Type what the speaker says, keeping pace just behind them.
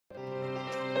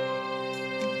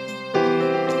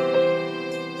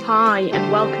Hi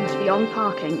and welcome to Beyond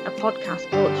Parking, a podcast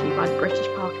brought to you by the British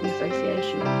Parking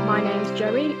Association. My name's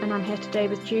Joey and I'm here today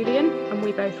with Julian, and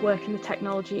we both work in the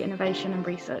Technology, Innovation and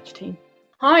Research team.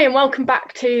 Hi and welcome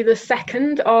back to the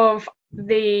second of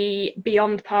the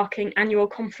Beyond Parking annual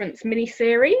conference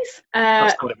mini-series.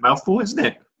 That's quite a mouthful, isn't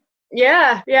it?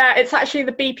 Yeah, it's actually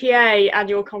the BPA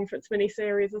annual conference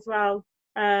mini-series as well.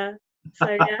 So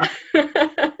yeah.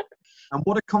 And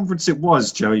what a conference it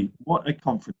was, Joey. What a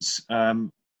conference.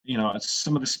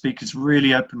 Some of the speakers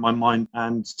really opened my mind.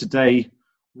 And today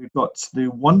we've got the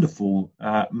wonderful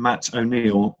Matt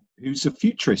O'Neill, who's a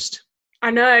futurist.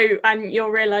 I know, and you'll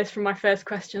realise from my first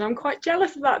question, I'm quite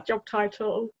jealous of that job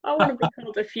title. I want to be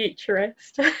called a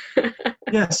futurist.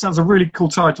 Yeah, sounds a really cool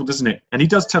title, doesn't it? And he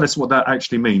does tell us what that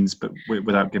actually means, but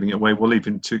without giving it away, we'll leave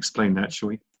him to explain that, shall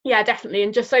we? Yeah, definitely.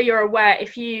 And just so you're aware,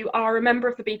 if you are a member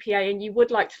of the BPA and you would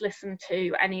like to listen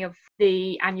to any of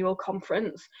the annual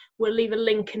conference, we'll leave a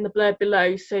link in the blurb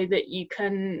below so that you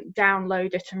can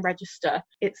download it and register.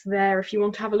 It's there if you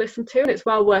want to have a listen to, and it's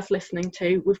well worth listening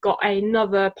to. We've got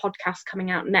another podcast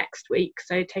coming out next week,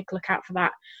 so take a look out for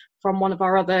that, from one of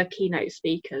our other keynote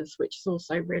speakers, which is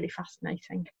also really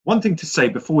fascinating. One thing to say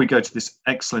before we go to this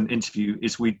excellent interview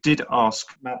is we did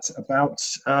ask Matt about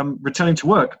returning to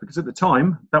work, because at the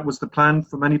time that was the plan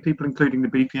for many people, including the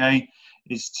BPA,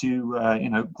 is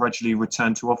to gradually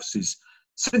return to offices.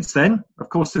 Since then, of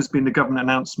course, there's been the government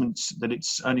announcement that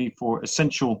it's only for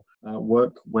essential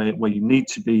work where you need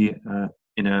to be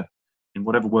in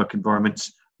whatever work environment.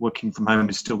 Working from home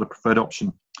is still the preferred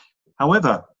option.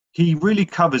 However, he really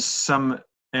covers some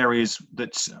areas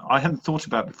that I hadn't thought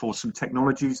about before, some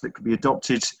technologies that could be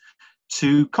adopted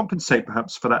to compensate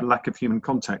perhaps for that lack of human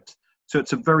contact. So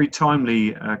it's a very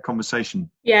timely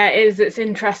conversation. Yeah, it is. It's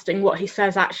interesting what he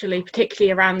says, actually,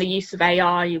 particularly around the use of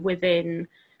AI within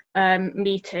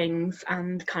meetings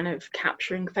and kind of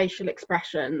capturing facial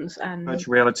expressions and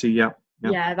virtual reality, yeah,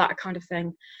 that kind of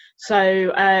thing.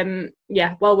 So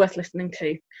well worth listening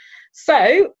to.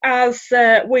 So, as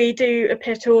we do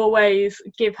appear to always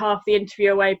give half the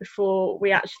interview away before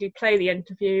we actually play the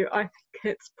interview, I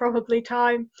think it's probably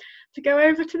time to go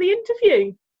over to the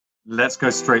interview. Let's go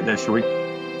straight there, shall we?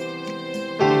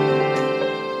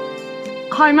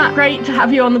 Hi Matt, great to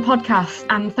have you on the podcast,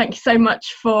 and thank you so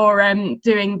much for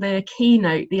doing the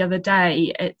keynote the other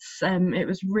day. It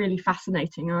was really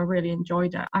fascinating. I really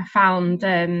enjoyed it. I found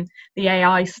the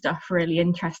AI stuff really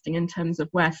interesting in terms of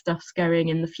where stuff's going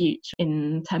in the future,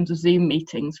 in terms of Zoom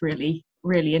meetings, really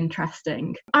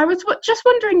interesting. I was just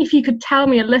wondering if you could tell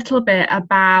me a little bit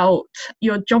about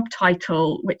your job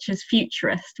title, which is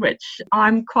futurist, which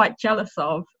I'm quite jealous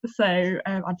of. So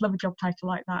I'd love a job title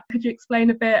like that. Could you explain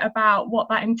a bit about what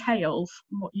that entails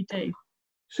and what you do?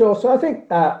 Sure. So I think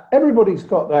everybody's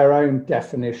got their own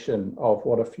definition of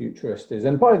what a futurist is.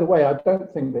 And by the way, I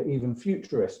don't think that even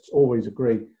futurists always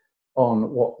agree on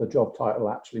what the job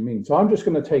title actually means. So I'm just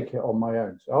going to take it on my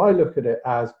own. So I look at it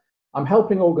as I'm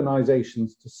helping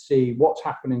organizations to see what's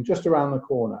happening just around the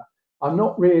corner. I'm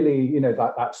not really,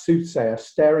 that soothsayer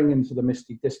staring into the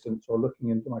misty distance or looking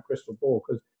into my crystal ball,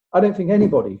 because I don't think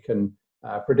anybody can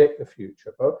predict the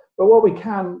future. But what we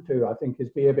can do, I think, is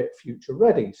be a bit future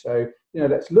ready. So,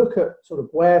 let's look at sort of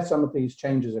where some of these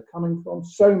changes are coming from.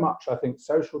 So much, I think,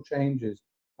 social change is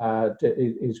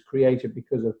created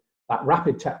because of that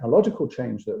rapid technological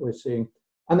change that we're seeing.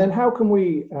 And then how can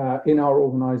we, in our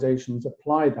organizations,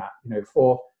 apply that,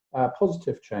 for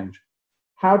positive change?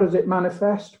 How does it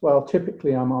manifest? Well,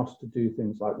 typically I'm asked to do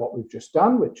things like what we've just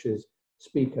done, which is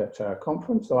speak at a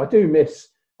conference. So I do miss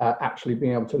actually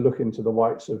being able to look into the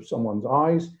whites of someone's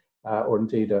eyes, or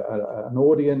indeed an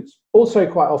audience. Also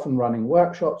quite often running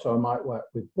workshops, so I might work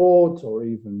with boards or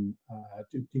even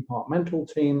departmental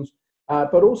teams,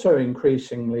 but also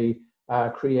increasingly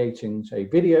creating, say,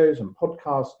 videos and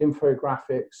podcasts,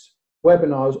 infographics,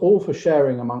 webinars, all for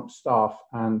sharing amongst staff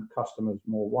and customers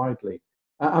more widely.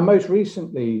 And most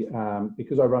recently,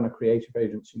 because I run a creative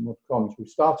agency, Modcoms, we've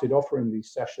started offering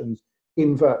these sessions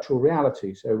in virtual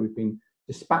reality. So we've been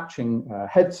dispatching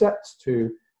headsets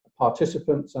to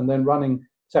participants and then running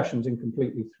sessions in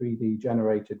completely 3D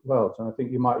generated worlds. And I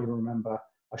think you might even remember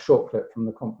a short clip from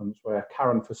the conference where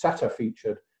Karen Fossetta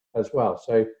featured as well.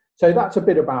 So that's a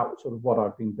bit about sort of what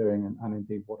I've been doing and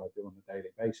indeed what I do on a daily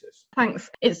basis. Thanks.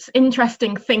 It's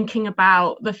interesting thinking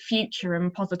about the future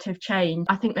and positive change.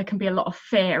 I think there can be a lot of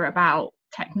fear about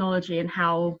technology and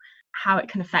how it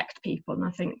can affect people. And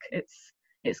I think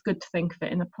it's good to think of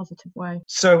it in a positive way.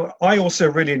 So I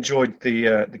also really enjoyed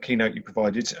the keynote you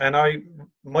provided, and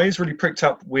my ears really pricked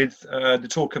up with the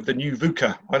talk of the new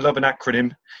VUCA. I love an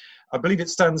acronym. I believe it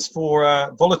stands for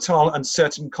volatile,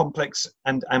 uncertain, complex,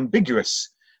 and ambiguous.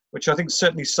 which I think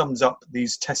certainly sums up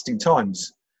these testing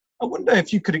times. I wonder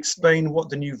if you could explain what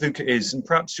the new VUCA is and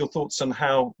perhaps your thoughts on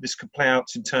how this could play out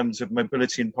in terms of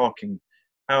mobility and parking,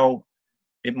 how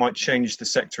it might change the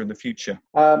sector in the future.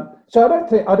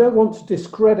 So I don't want to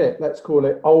discredit, let's call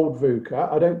it old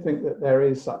VUCA. I don't think that there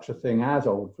is such a thing as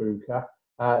old VUCA.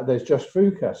 There's just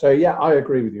VUCA. So yeah, I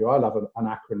agree with you. I love an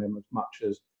acronym as much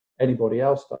as anybody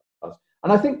else does.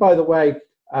 And I think, by the way,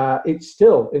 it's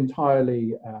still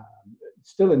entirely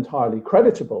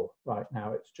creditable right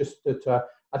now. It's just that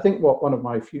I think what one of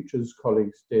my Futures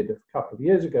colleagues did a couple of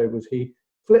years ago was he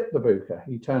flipped the VUCA.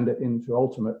 He turned it into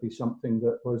ultimately something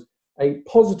that was a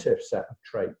positive set of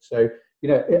traits. So,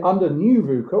 under new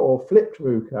VUCA or flipped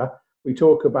VUCA, we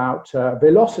talk about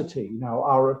velocity,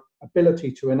 our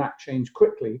ability to enact change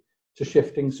quickly to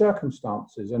shifting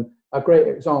circumstances. And a great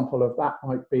example of that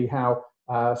might be how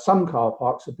some car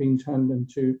parks have been turned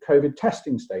into COVID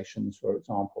testing stations, for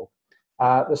example.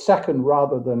 The second,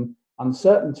 rather than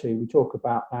uncertainty, we talk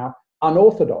about now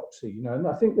unorthodoxy, and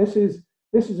I think this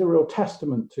is a real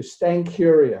testament to staying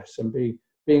curious and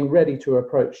being ready to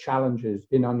approach challenges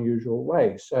in unusual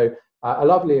ways. So a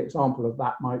lovely example of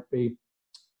that might be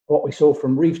what we saw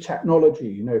from Reef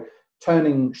Technology,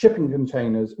 turning shipping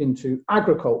containers into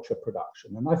agriculture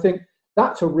production. And I think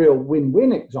that's a real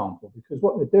win-win example, because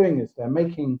what they're doing is they're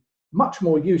making much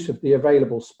more use of the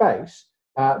available space.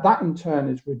 That in turn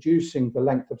is reducing the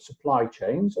length of supply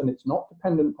chains, and it's not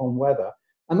dependent on weather.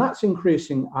 And that's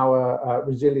increasing our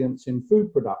resilience in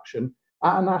food production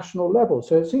at a national level.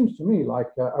 So it seems to me like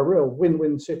a real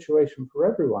win-win situation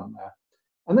for everyone there.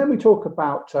 And then we talk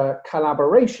about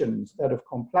collaboration instead of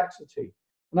complexity.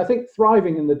 And I think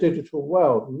thriving in the digital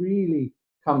world really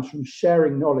comes from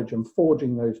sharing knowledge and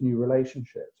forging those new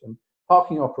relationships. And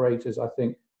parking operators, I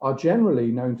think, are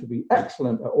generally known to be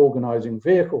excellent at organising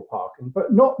vehicle parking,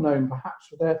 but not known perhaps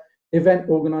for their event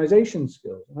organisation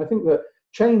skills. And I think that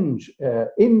change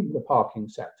in the parking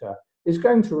sector is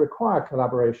going to require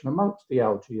collaboration amongst the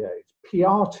LGAs,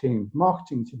 PR teams,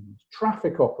 marketing teams,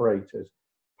 traffic operators,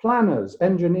 planners,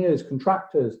 engineers,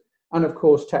 contractors, and of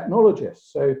course,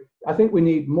 technologists. So I think we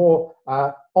need more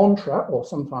or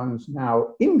sometimes now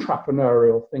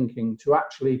intrapreneurial thinking to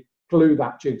actually glue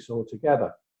that jigsaw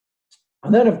together.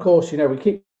 And then, of course, we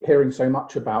keep hearing so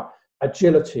much about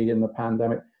agility in the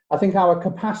pandemic. I think our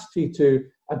capacity to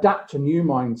adapt a new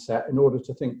mindset in order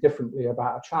to think differently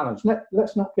about a challenge.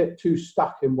 Let's not get too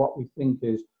stuck in what we think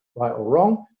is right or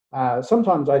wrong.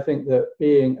 Sometimes I think that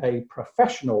being a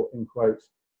professional, in quotes,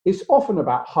 is often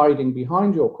about hiding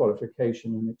behind your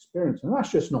qualification and experience. And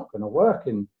that's just not going to work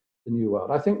in the new world.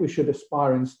 I think we should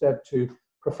aspire instead to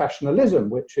professionalism,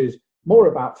 which is more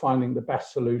about finding the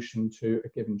best solution to a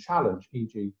given challenge,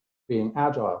 e.g. being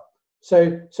agile.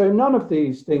 So none of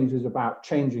these things is about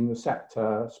changing the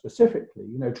sector specifically.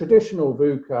 Traditional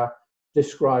VUCA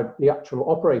described the actual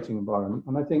operating environment,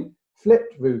 and I think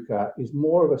flipped VUCA is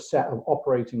more of a set of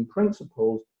operating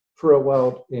principles for a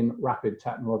world in rapid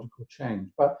technological change.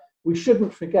 But we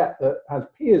shouldn't forget that, as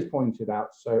Piers pointed out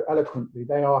so eloquently,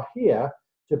 they are here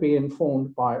to be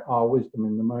informed by our wisdom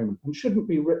in the moment and shouldn't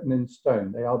be written in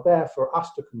stone. They are there for us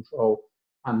to control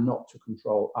and not to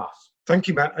control us. Thank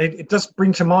you, Matt. It does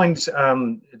bring to mind,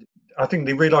 I think,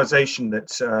 the realisation that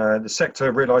the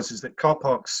sector realises that car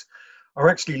parks are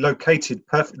actually located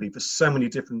perfectly for so many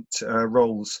different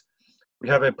roles. We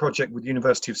have a project with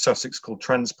University of Sussex called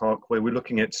Transpark, where we're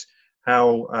looking at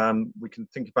how we can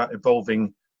think about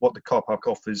evolving what the car park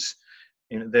offers.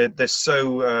 They're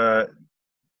so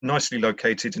nicely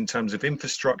located in terms of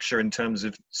infrastructure, in terms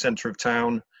of centre of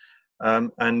town,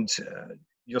 and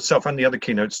yourself and the other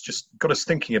keynotes just got us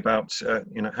thinking about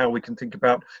how we can think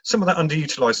about some of that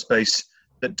underutilised space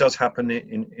that does happen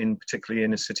in particularly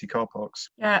inner city car parks.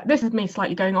 Yeah, this is me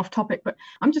slightly going off topic, but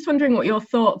I'm just wondering what your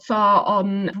thoughts are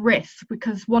on risk,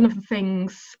 because one of the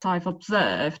things I've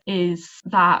observed is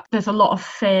that there's a lot of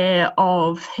fear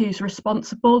of who's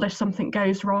responsible if something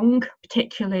goes wrong,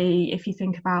 particularly if you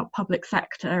think about public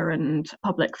sector and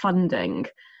public funding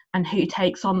and who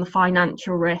takes on the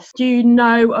financial risk. Do you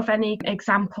know of any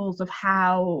examples of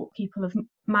how people have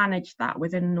managed that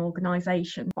within an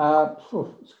organisation? It's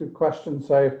a good question.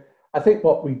 So I think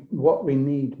what we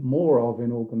need more of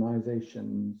in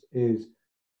organisations is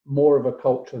more of a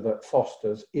culture that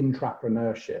fosters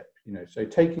intrapreneurship. So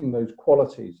taking those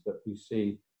qualities that we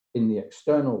see in the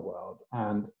external world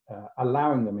and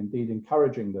allowing them, indeed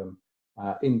encouraging them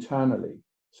internally.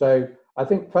 So I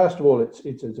think, first of all,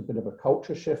 it's a bit of a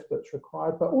culture shift that's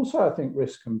required, but also I think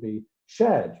risk can be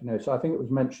shared. So I think it was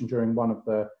mentioned during one of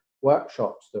the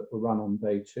workshops that were run on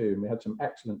day 2, and we had some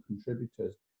excellent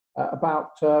contributors.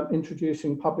 about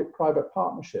introducing public-private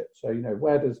partnerships. So,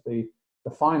 where does the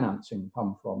financing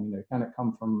come from? Can it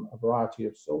come from a variety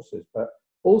of sources? But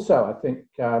also, I think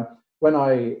when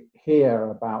I hear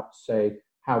about, say,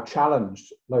 how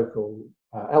challenged local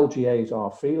LGAs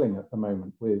are feeling at the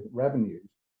moment with revenues,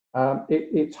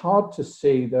 it's hard to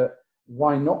see that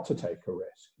why not to take a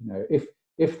risk.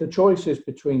 If the choice is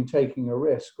between taking a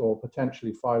risk or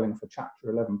potentially filing for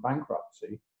Chapter 11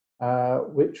 bankruptcy,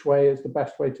 which way is the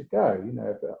best way to go?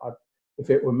 If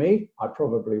it were me, I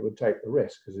probably would take the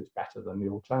risk because it's better than the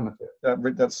alternative.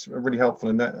 That's really helpful.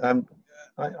 And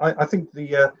I think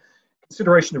the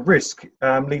consideration of risk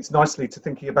leads nicely to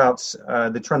thinking about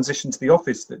the transition to the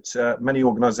office that many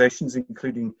organisations,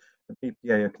 including the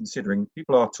BPA, are considering.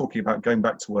 People are talking about going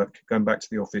back to work, going back to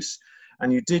the office.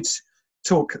 And you did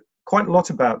talk quite a lot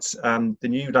about the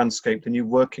new landscape, the new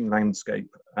working landscape.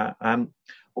 I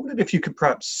wondered if you could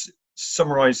perhaps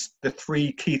summarise the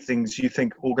 3 key things you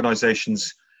think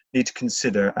organisations need to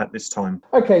consider at this time.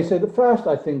 Okay, so the first,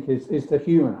 I think, is the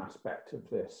human aspect of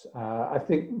this. I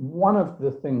think one of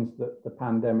the things that the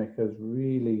pandemic has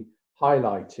really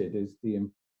highlighted is the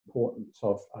importance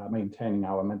of maintaining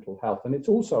our mental health. And it's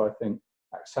also, I think,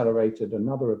 accelerated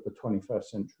another of the 21st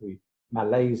century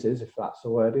malaises, if that's the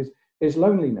word, is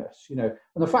loneliness. And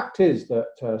the fact is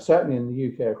that certainly in the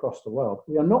UK, across the world,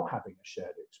 we are not having a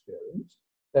shared experience.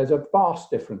 There's a vast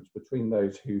difference between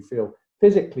those who feel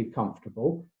physically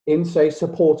comfortable in, say,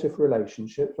 supportive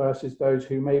relationships versus those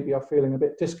who maybe are feeling a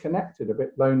bit disconnected, a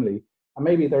bit lonely, and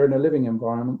maybe they're in a living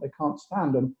environment they can't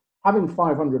stand. And having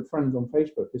 500 friends on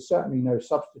Facebook is certainly no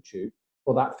substitute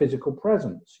for that physical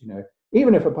presence,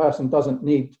 even if a person doesn't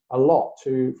need a lot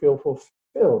to feel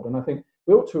fulfilled. And I think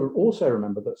we ought to also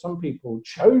remember that some people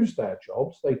chose their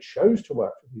jobs, they chose to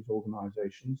work for these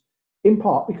organizations, in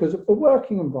part because of the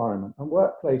working environment. And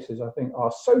workplaces, I think,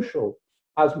 are social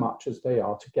as much as they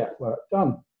are to get work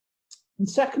done. And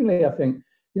secondly, I think,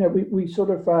 we sort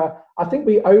of, I think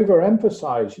we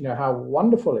overemphasize, how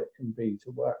wonderful it can be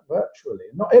to work virtually.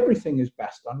 And not everything is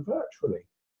best done virtually.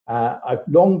 I've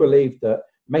long believed that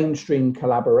mainstream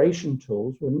collaboration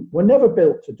tools were never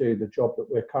built to do the job that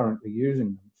we're currently using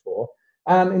them for.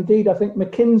 And indeed, I think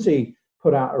McKinsey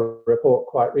put out a report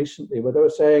quite recently where they were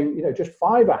saying, just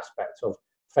 5 aspects of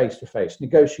face-to-face: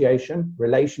 negotiation,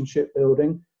 relationship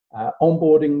building,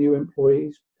 onboarding new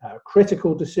employees,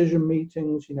 critical decision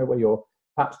meetings, where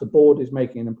perhaps the board is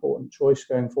making an important choice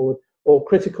going forward, or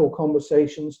critical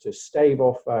conversations to stave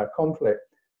off conflict.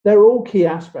 They're all key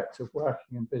aspects of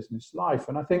working in business life.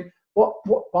 And I think what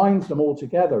binds them all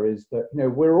together is that,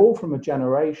 we're all from a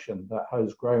generation that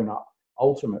has grown up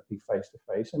ultimately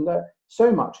face-to-face, and that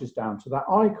so much is down to that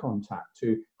eye contact,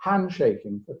 to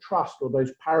handshaking, for trust, or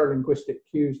those paralinguistic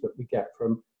cues that we get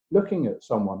from looking at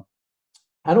someone.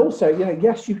 And also,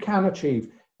 yes, you can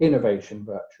achieve innovation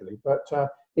virtually, but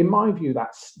in my view,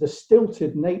 that's the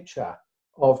stilted nature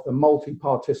of the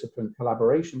multi-participant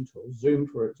collaboration tools, Zoom,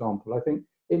 for example. I think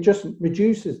it just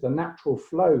reduces the natural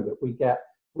flow that we get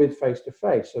with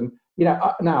face-to-face. And,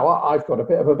 now I've got a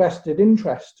bit of a vested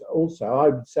interest also. I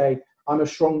would say I'm a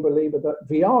strong believer that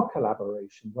VR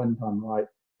collaboration, when done right,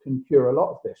 can cure a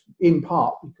lot of this, in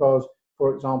part because,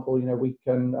 for example, we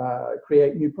can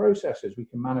create new processes, we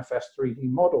can manifest 3D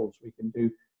models, we can do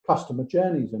customer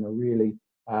journeys in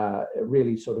a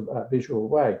really sort of visual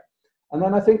way. And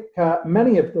then I think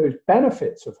many of those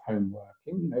benefits of home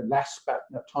working, less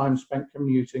time spent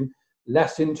commuting,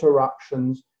 less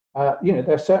interruptions,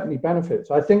 there's certainly benefits.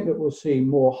 I think that we'll see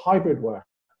more hybrid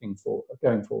working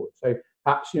going forward. So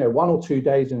perhaps, 1 or 2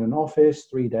 days in an office,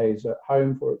 3 days at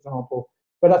home, for example.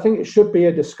 But I think it should be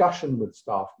a discussion with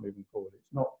staff moving forward.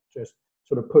 It's not just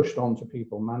sort of pushed onto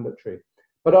people mandatory.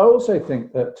 But I also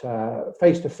think that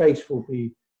face-to-face will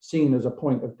be seen as a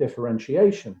point of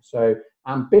differentiation. So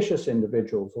ambitious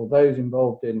individuals or those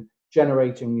involved in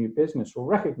generating new business will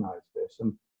recognize this.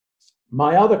 And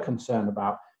my other concern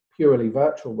about purely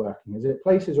virtual working is it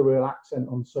places a real accent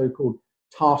on so-called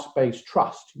task-based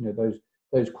trust,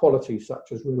 those qualities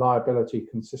such as reliability,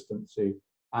 consistency,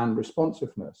 and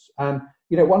responsiveness. And,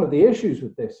 one of the issues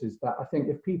with this is that I think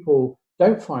if people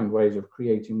don't find ways of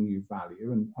creating new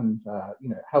value and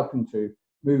helping to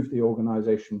move the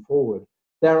organization forward,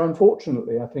 they're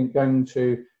unfortunately, I think, going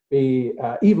to be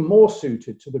even more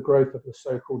suited to the growth of the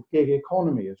so-called gig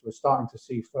economy, as we're starting to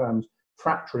see firms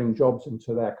fracturing jobs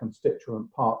into their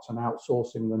constituent parts and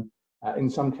outsourcing them in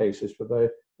some cases for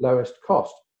the lowest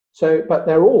cost. So, but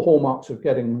they're all hallmarks of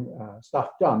getting stuff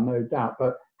done, no doubt.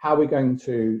 But how are we going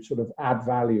to sort of add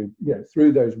value,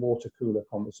 through those water cooler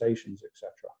conversations,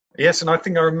 etc.? Yes, and I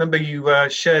think I remember you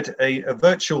shared a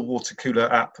virtual water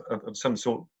cooler app of some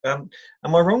sort. Am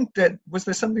I wrong? Was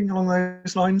there something along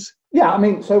those lines? Yeah, I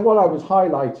mean, so what I was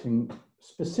highlighting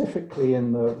specifically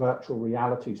in the virtual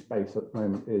reality space at the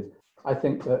moment is I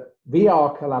think that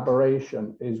VR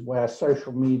collaboration is where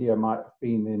social media might have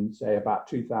been in, say, about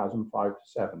 2005 to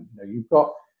 7. You've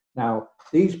got now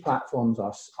these platforms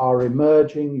are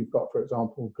emerging. You've got, for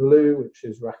example, Glue, which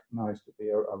is recognized to be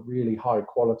a really high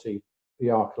quality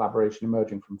VR collaboration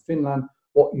emerging from Finland.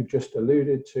 What you've just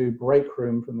alluded to,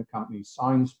 Breakroom from the company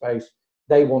SignSpace,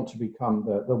 they want to become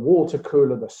the water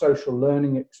cooler, the social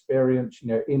learning experience,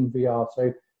 in VR.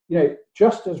 So,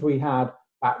 just as we had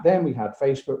back then, we had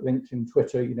Facebook, LinkedIn,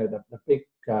 Twitter, the big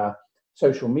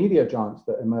social media giants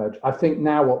that emerged. I think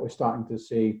now what we're starting to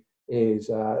see is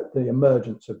the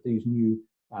emergence of these new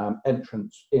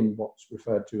entrants in what's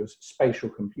referred to as spatial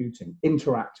computing,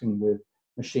 interacting with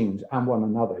machines and one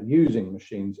another, using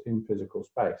machines in physical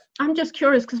space. I'm just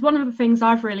curious because one of the things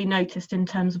I've really noticed in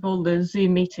terms of all the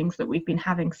Zoom meetings that we've been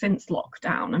having since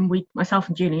lockdown, and myself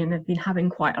and Julian have been having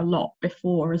quite a lot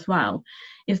before as well,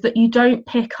 is that you don't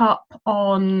pick up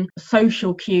on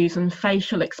social cues and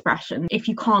facial expression if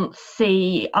you can't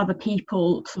see other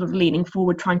people sort of leaning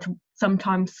forward, trying to.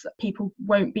 Sometimes people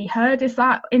won't be heard. Is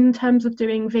that in terms of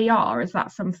doing VR? Is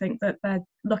that something that they're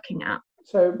looking at?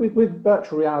 So with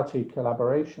virtual reality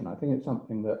collaboration, I think it's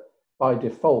something that by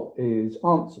default is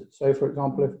answered. So for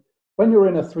example, when you're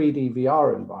in a 3D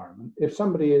VR environment, if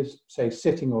somebody is, say,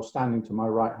 sitting or standing to my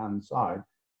right-hand side,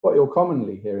 what you'll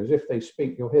commonly hear is if they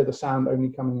speak, you'll hear the sound only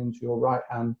coming into your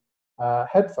right-hand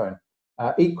headphone.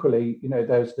 Equally,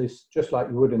 there's this, just like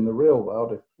you would in the real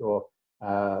world, if you're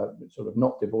sort of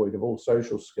not devoid of all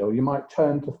social skill, you might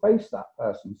turn to face that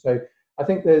person. So I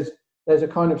think there's a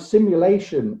kind of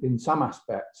simulation in some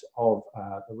aspects of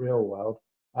the real world.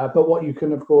 But what you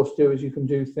can, of course, do is you can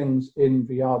do things in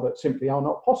VR that simply are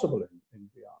not possible in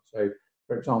VR. So,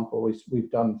 for example,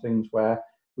 we've done things where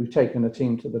we've taken a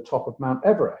team to the top of Mount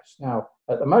Everest. Now,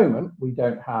 at the moment, we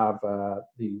don't have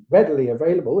the readily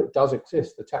available, it does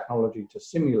exist, the technology to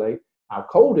simulate how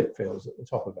cold it feels at the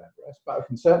top of Everest, but I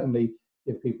can certainly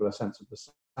give people a sense of the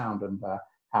sound and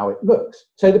how it looks.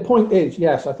 So the point is,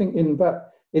 yes, I think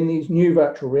in these new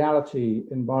virtual reality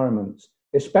environments,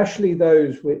 especially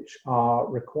those which are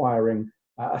requiring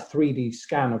a 3D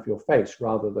scan of your face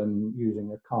rather than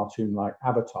using a cartoon-like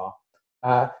avatar,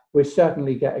 we're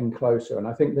certainly getting closer. And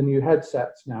I think the new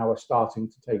headsets now are starting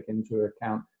to take into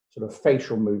account sort of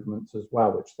facial movements as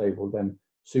well, which they will then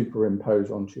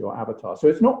superimpose onto your avatar. So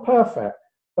it's not perfect,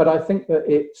 but I think that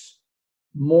it's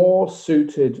more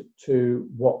suited to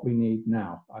what we need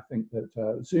now. I think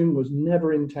that Zoom was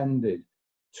never intended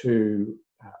to,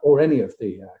 or any of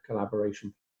the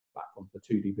collaboration platforms, the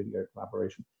 2D video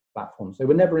collaboration platforms, they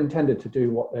were never intended to do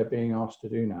what they're being asked to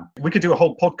do now. We could do a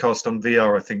whole podcast on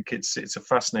VR. I think it's a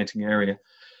fascinating area.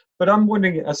 But I'm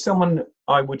wondering, as someone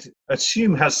I would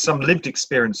assume has some lived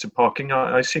experience of parking,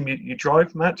 I assume you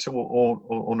drive, Matt,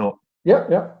 or not?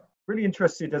 Yeah. Really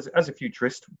interested as a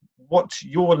futurist, what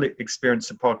your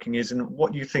experience of parking is and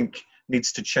what you think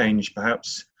needs to change,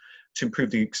 perhaps, to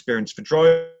improve the experience for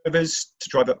drivers, to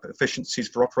drive up efficiencies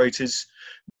for operators.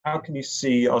 How can you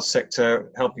see our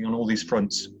sector helping on all these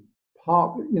fronts?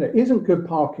 Isn't good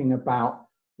parking about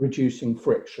reducing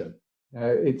friction?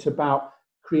 It's about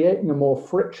creating a more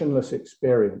frictionless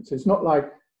experience. It's not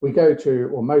like we go to,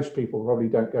 or most people probably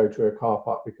don't go to a car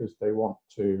park because they want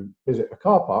to visit a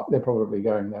car park. They're probably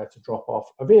going there to drop off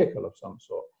a vehicle of some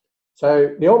sort.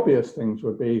 So the obvious things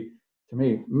would be, to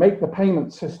me, make the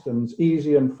payment systems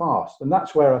easy and fast. And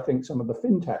that's where I think some of the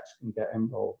fintechs can get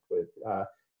involved with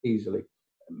easily.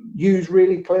 Use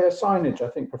really clear signage. I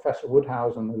think Professor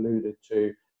Woodhausen alluded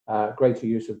to greater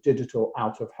use of digital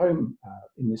out-of-home,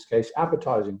 in this case,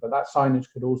 advertising. But that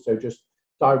signage could also just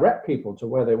direct people to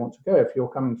where they want to go. If you're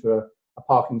coming to a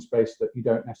parking space that you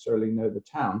don't necessarily know the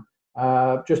town,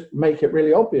 just make it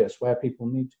really obvious where people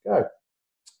need to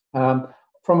go.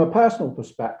 From a personal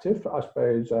perspective, I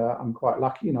suppose I'm quite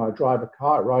lucky. I drive a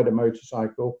car, I ride a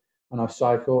motorcycle, and I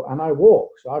cycle, and I walk.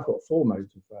 So I've got 4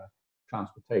 modes of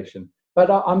transportation.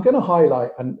 But I'm going to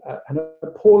highlight an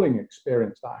appalling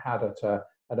experience that I had at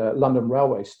a London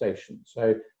railway station.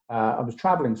 So I was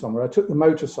travelling somewhere. I took the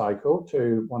motorcycle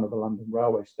to one of the London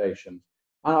railway stations,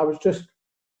 and I was just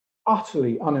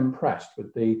utterly unimpressed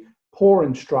with the poor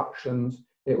instructions.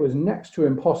 It was next to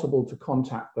impossible to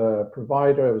contact the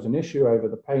provider. It was an issue over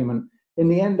the payment. In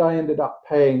the end, I ended up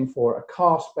paying for a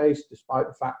car space, despite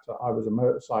the fact that I was a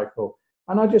motorcycle.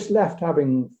 And I just left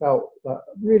having felt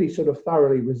really sort of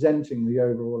thoroughly resenting the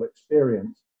overall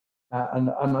experience.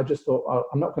 And I just thought,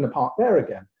 I'm not going to park there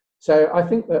again. So I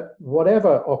think that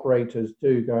whatever operators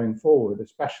do going forward,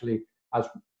 especially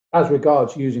as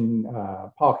regards using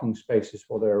parking spaces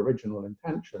for their original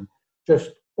intention,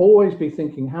 just always be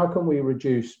thinking, how can we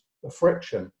reduce the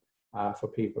friction for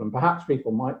people? And perhaps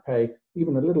people might pay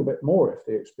even a little bit more if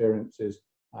the experience is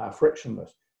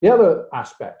frictionless. The other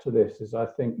aspect to this is, I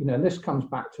think, and this comes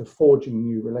back to forging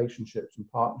new relationships and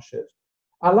partnerships.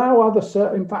 Allow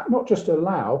in fact, not just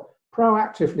allow,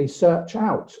 proactively search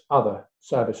out other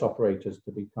service operators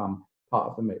to become part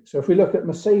of the mix. So if we look at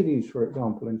Mercedes, for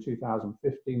example, in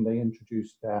 2015, they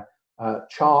introduced their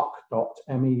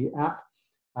Chark.me app.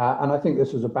 And I think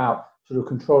this was about sort of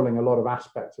controlling a lot of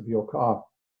aspects of your car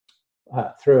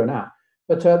through an app.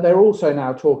 But they're also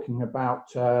now talking about,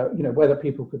 whether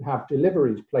people could have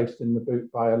deliveries placed in the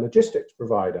boot by a logistics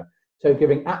provider. So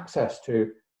giving access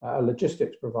to a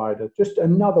logistics provider, just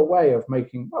another way of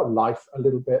making life a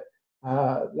little bit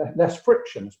less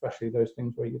friction, especially those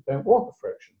things where you don't want the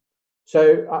friction.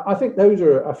 So I think those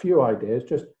are a few ideas.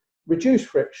 Just reduce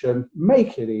friction,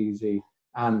 make it easy,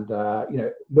 and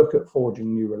look at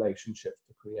forging new relationships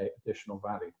to create additional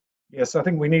value. Yes, I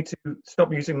think we need to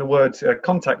stop using the word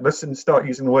contactless and start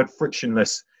using the word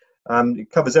frictionless. It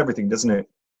covers everything, doesn't it?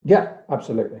 Yeah,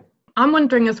 absolutely. I'm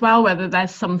wondering as well whether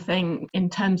there's something in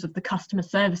terms of the customer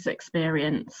service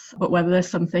experience, but whether there's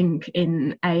something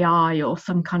in AI or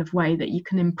some kind of way that you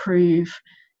can improve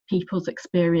people's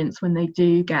experience when they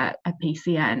do get a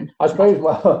PCN. I suppose,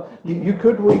 you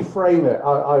could reframe it.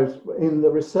 I was in the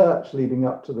research leading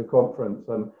up to the conference,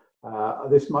 and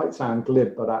this might sound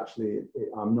glib, but actually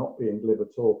I'm not being glib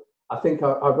at all. I think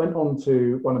I went on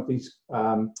to one of these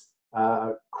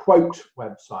quote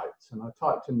websites, and I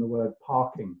typed in the word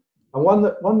parking. And one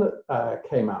that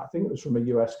came out, I think it was from a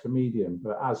US comedian,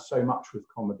 but as so much with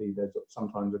comedy, there's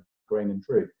sometimes a grain in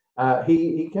truth.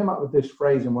 He came up with this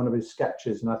phrase in one of his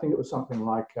sketches, and I think it was something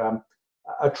like,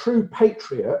 a true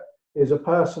patriot is a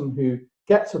person who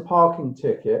gets a parking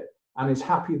ticket and is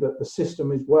happy that the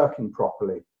system is working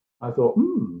properly. I thought,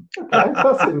 okay,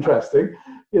 that's interesting.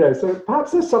 So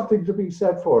perhaps there's something to be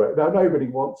said for it. Now, nobody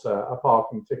wants a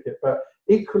parking ticket, but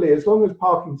equally, as long as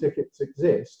parking tickets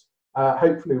exist,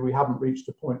 hopefully we haven't reached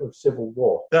a point of civil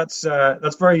war. That's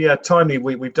very timely.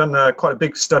 We've done quite a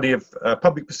big study of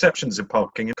public perceptions of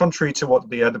parking. And contrary to what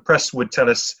the press would tell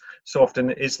us so often,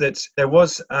 is that there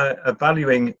was a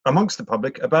valuing amongst the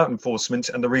public about enforcement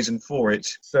and the reason for it.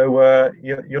 So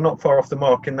you're not far off the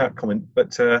mark in that comment.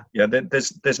 But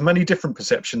there's many different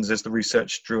perceptions as the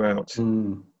research drew out.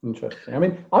 Interesting. I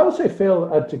mean, I also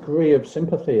feel a degree of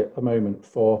sympathy at the moment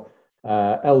for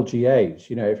LGAs,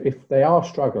 if they are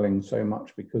struggling so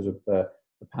much because of the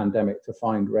pandemic to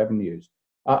find revenues.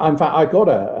 In fact, I got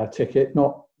a ticket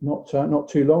not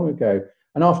too long ago,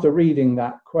 and after reading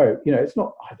that quote, it's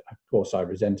not. Of course, I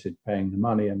resented paying the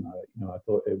money, and I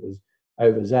thought it was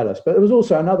overzealous. But there was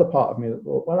also another part of me that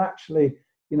thought, well, actually,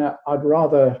 I'd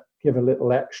rather give a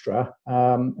little extra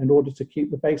in order to keep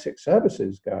the basic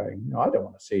services going. I don't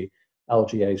want to see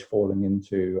LGAs falling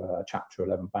into Chapter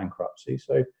 11 bankruptcy.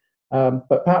 So.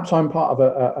 But perhaps I'm part of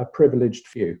a privileged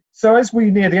few. So as we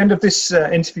near the end of this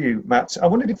interview, Matt, I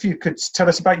wondered if you could tell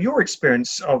us about your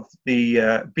experience of the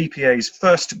BPA's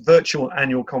first virtual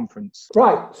annual conference.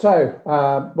 Right. So,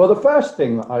 the first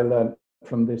thing that I learned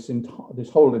from this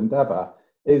whole endeavour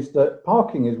is that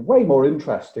parking is way more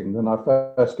interesting than I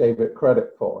first gave it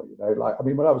credit for.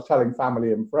 When I was telling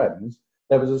family and friends,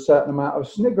 there was a certain amount of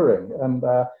sniggering, and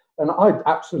I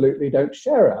absolutely don't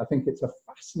share it. I think it's a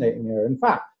fascinating area. In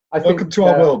fact, Welcome to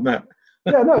our world, Matt.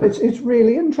 It's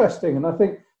really interesting. And I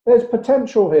think there's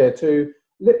potential here to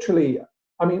literally,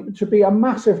 to be a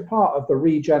massive part of the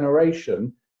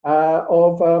regeneration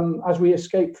of as we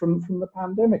escape from the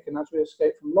pandemic and as we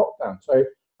escape from lockdown. So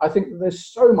I think there's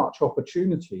so much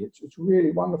opportunity. It's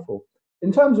really wonderful.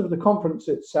 In terms of the conference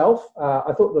itself,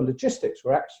 I thought the logistics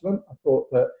were excellent. I thought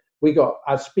that we got,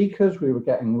 as speakers, we were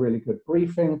getting really good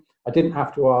briefing. I didn't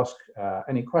have to ask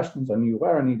any questions. I knew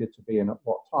where I needed to be and at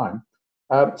what time.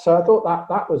 So I thought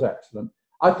that was excellent.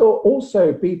 I thought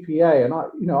also BPA,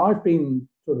 and I've been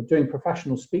sort of doing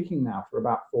professional speaking now for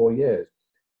about 4 years.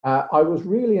 I was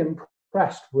really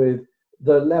impressed with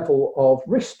the level of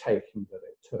risk taking that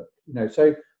it took.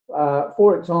 So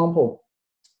for example,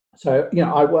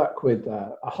 I work with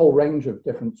a whole range of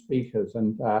different speakers,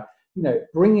 and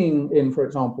bringing in, for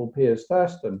example, Piers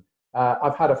Thurston,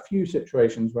 I've had a few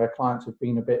situations where clients have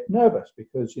been a bit nervous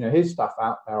because, his stuff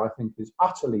out there, I think, is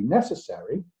utterly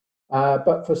necessary.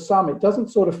 But for some, it doesn't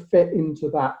sort of fit into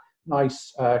that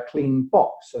nice, clean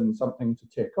box and something to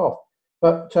tick off.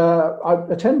 But I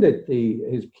attended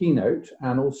his keynote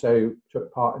and also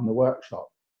took part in the workshop.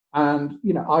 And,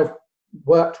 I've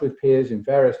worked with peers in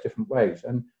various different ways.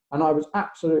 And I was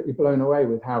absolutely blown away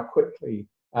with how quickly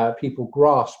people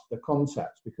grasped the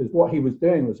concepts, because what he was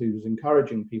doing was he was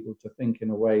encouraging people to think in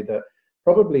a way that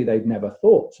probably they'd never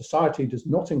thought. Society does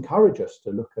not encourage us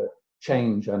to look at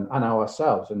change and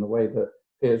ourselves in the way that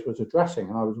Piers was addressing.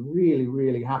 And I was really,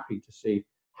 really happy to see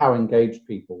how engaged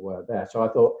people were there. So I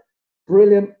thought,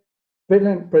 brilliant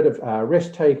bit of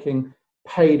risk-taking,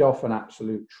 paid off an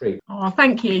absolute treat. Oh,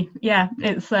 thank you. Yeah,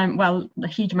 it's a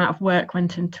huge amount of work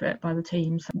went into it by the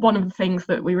teams. One of the things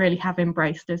that we really have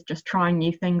embraced is just trying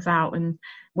new things out, and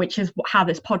which is how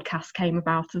this podcast came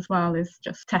about as well, is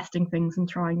just testing things and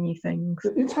trying new things.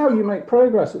 It's how you make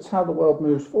progress. It's how the world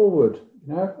moves forward,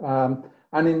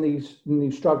 and in these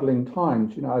struggling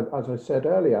times, as I said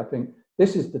earlier, I think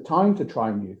this is the time to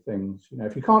try new things.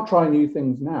 If you can't try new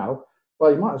things now,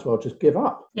 well, you might as well just give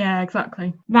up. Yeah,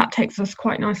 exactly. That takes us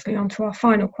quite nicely onto our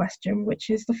final question,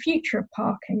 which is the future of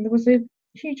parking. There was a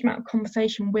huge amount of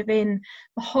conversation within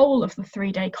the whole of the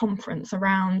 3-day conference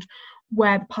around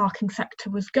where the parking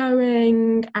sector was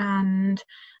going and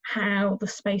how the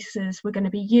spaces were going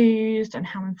to be used and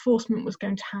how enforcement was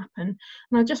going to happen.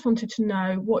 And I just wanted to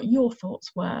know what your thoughts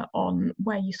were on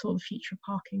where you saw the future of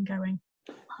parking going.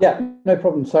 Yeah, no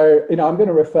problem. So, I'm going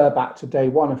to refer back to day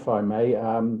one, if I may,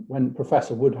 when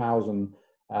Professor Woodhausen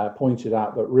pointed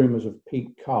out that rumours of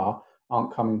peak car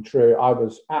aren't coming true. I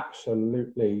was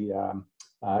absolutely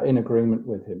in agreement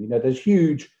with him. There's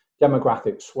huge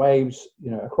demographic swathes,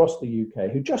 across the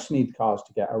UK who just need cars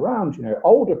to get around.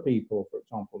 Older people, for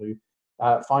example,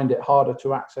 who find it harder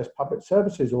to access public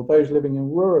services, or those living in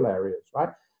rural areas, right?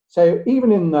 So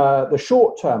even in the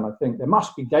short term, I think there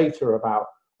must be data about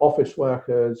office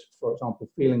workers, for example,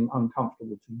 feeling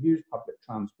uncomfortable to use public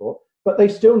transport, but they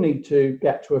still need to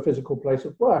get to a physical place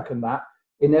of work, and that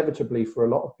inevitably for a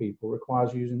lot of people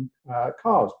requires using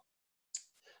cars.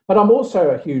 But I'm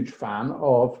also a huge fan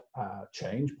of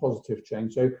change, positive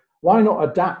change. So why not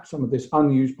adapt some of this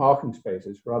unused parking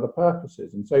spaces for other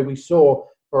purposes? And so we saw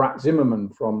Barak Zimmerman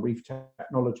from Reef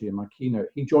Technology in my keynote.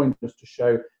 He joined us to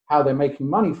show how they're making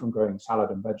money from growing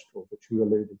salad and vegetables, which we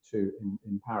alluded to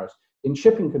in Paris, in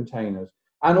shipping containers.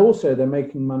 And also they're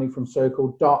making money from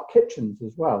so-called dark kitchens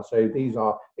as well. So these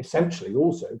are essentially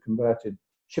also converted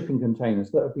shipping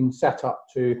containers that have been set up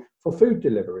for food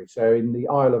delivery. So in the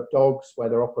Isle of Dogs, where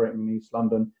they're operating in East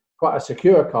London, quite a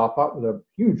secure car park with a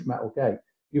huge metal gate.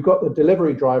 You've got the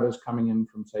delivery drivers coming in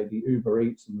from, say, the Uber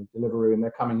Eats and the Deliveroo, and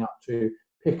they're coming up to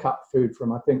pick up food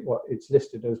from, I think, what it's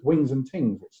listed as Wings and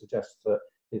Tings, which suggests that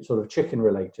it's sort of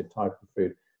chicken-related type of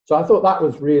food. So I thought that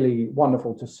was really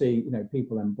wonderful to see,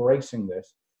 people embracing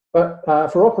this. But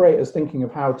for operators thinking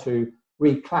of how to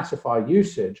reclassify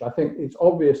usage, I think it's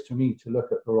obvious to me to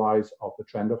look at the rise of the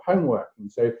trend of home working.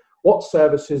 So what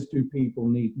services do people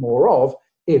need more of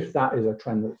if that is a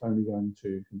trend that's only going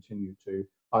to continue to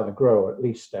either grow or at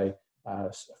least stay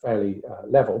fairly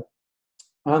level?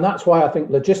 And that's why I think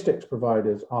logistics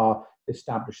providers are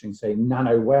establishing, say,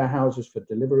 nano warehouses for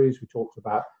deliveries. We talked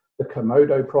about the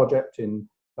Komodo project in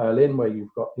Berlin, where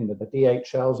you've got the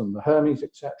DHLs and the Hermes,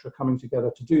 etc., coming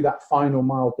together to do that final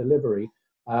mile delivery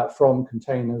from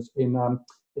containers in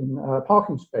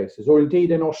parking spaces. Or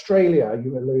indeed in Australia,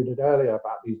 you alluded earlier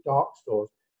about these dark stores.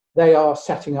 They are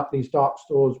setting up these dark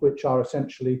stores, which are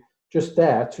essentially just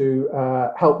there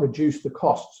to help reduce the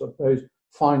costs of those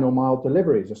final mile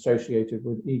deliveries associated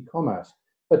with e-commerce.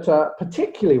 But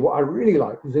particularly what I really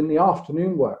liked was in the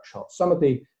afternoon workshops, some of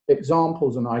the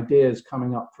examples and ideas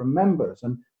coming up from members.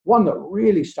 And one that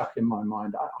really stuck in my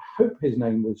mind, I hope his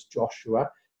name was Joshua.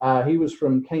 He was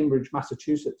from Cambridge,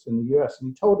 Massachusetts in the US,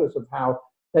 and he told us of how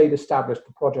they'd established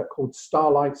a project called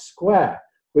Starlight Square,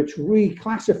 which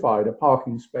reclassified a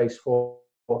parking space for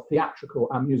theatrical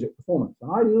and music performance.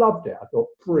 And I loved it. I thought,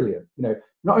 brilliant.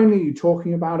 Not only are you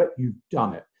talking about it, you've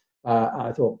done it.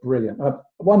 I thought, brilliant.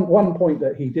 One point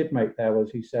that he did make there was,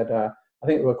 he said, I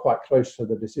think they were quite close to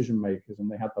the decision makers,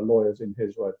 and they had the lawyers, in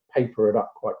his words, paper it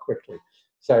up quite quickly.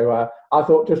 So I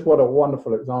thought, just what a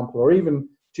wonderful example. Or even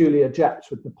Julia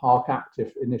Jepps with the Park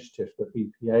Active initiative that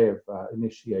BPA have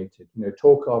initiated.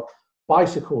 Talk of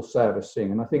bicycle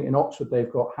servicing. And I think in Oxford,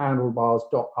 they've got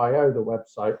handlebars.io, the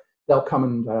website. They'll come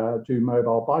and do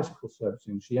mobile bicycle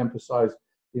servicing. She emphasized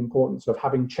the importance of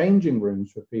having changing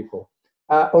rooms for people.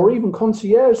 Or even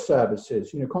concierge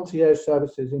services, concierge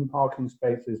services in parking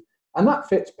spaces. And that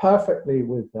fits perfectly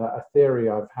with a theory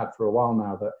I've had for a while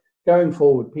now, that going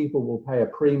forward, people will pay a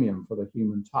premium for the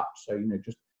human touch. So,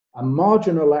 just a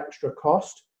marginal extra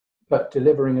cost, but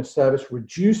delivering a service,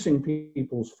 reducing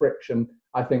people's friction,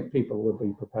 I think people will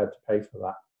be prepared to pay for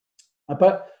that.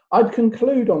 But I'd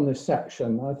conclude on this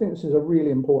section. I think this is a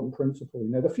really important principle.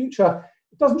 The future,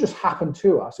 it doesn't just happen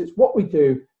to us. It's what we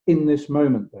do in this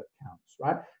moment that counts,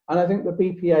 right? And I think the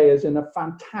BPA is in a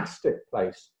fantastic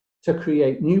place to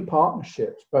create new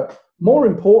partnerships, but more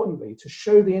importantly, to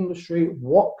show the industry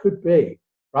what could be,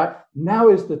 right? Now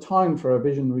is the time for a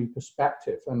visionary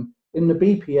perspective. And in the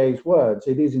BPA's words,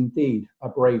 it is indeed a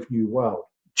brave new world.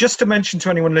 Just to mention to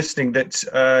anyone listening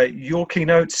that your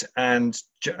keynotes and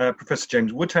Professor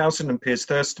James Woodhousen and Piers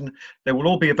Thurston, they will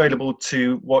all be available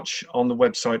to watch on the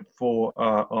website for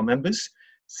our members.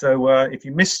 So if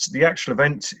you missed the actual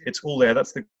event, it's all there.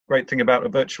 That's the great thing about a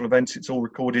virtual event. It's all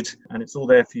recorded and it's all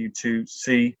there for you to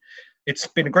see. It's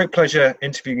been a great pleasure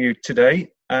interviewing you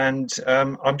today. And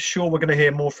I'm sure we're going to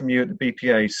hear more from you at the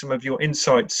BPA. Some of your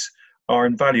insights are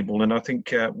invaluable. And I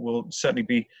think we'll certainly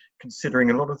be considering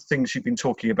a lot of the things you've been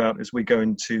talking about as we go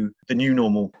into the new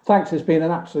normal. Thanks. It's been an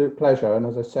absolute pleasure. And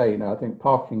as I say, I think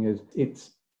parking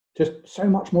it's just so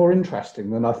much more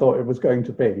interesting than I thought it was going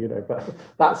to be, but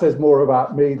that says more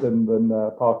about me than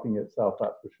parking itself,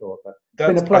 that's for sure. But it's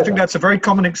been a pleasure. I think that's a very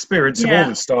common experience of all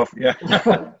the staff. Yeah.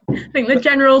 I think the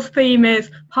general theme is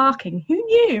parking. Who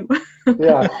knew?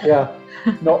 yeah,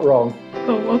 not wrong.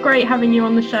 Cool. Well, great having you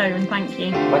on the show, and thank you.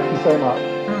 Thank you so much.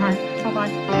 All right.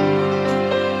 Bye-bye.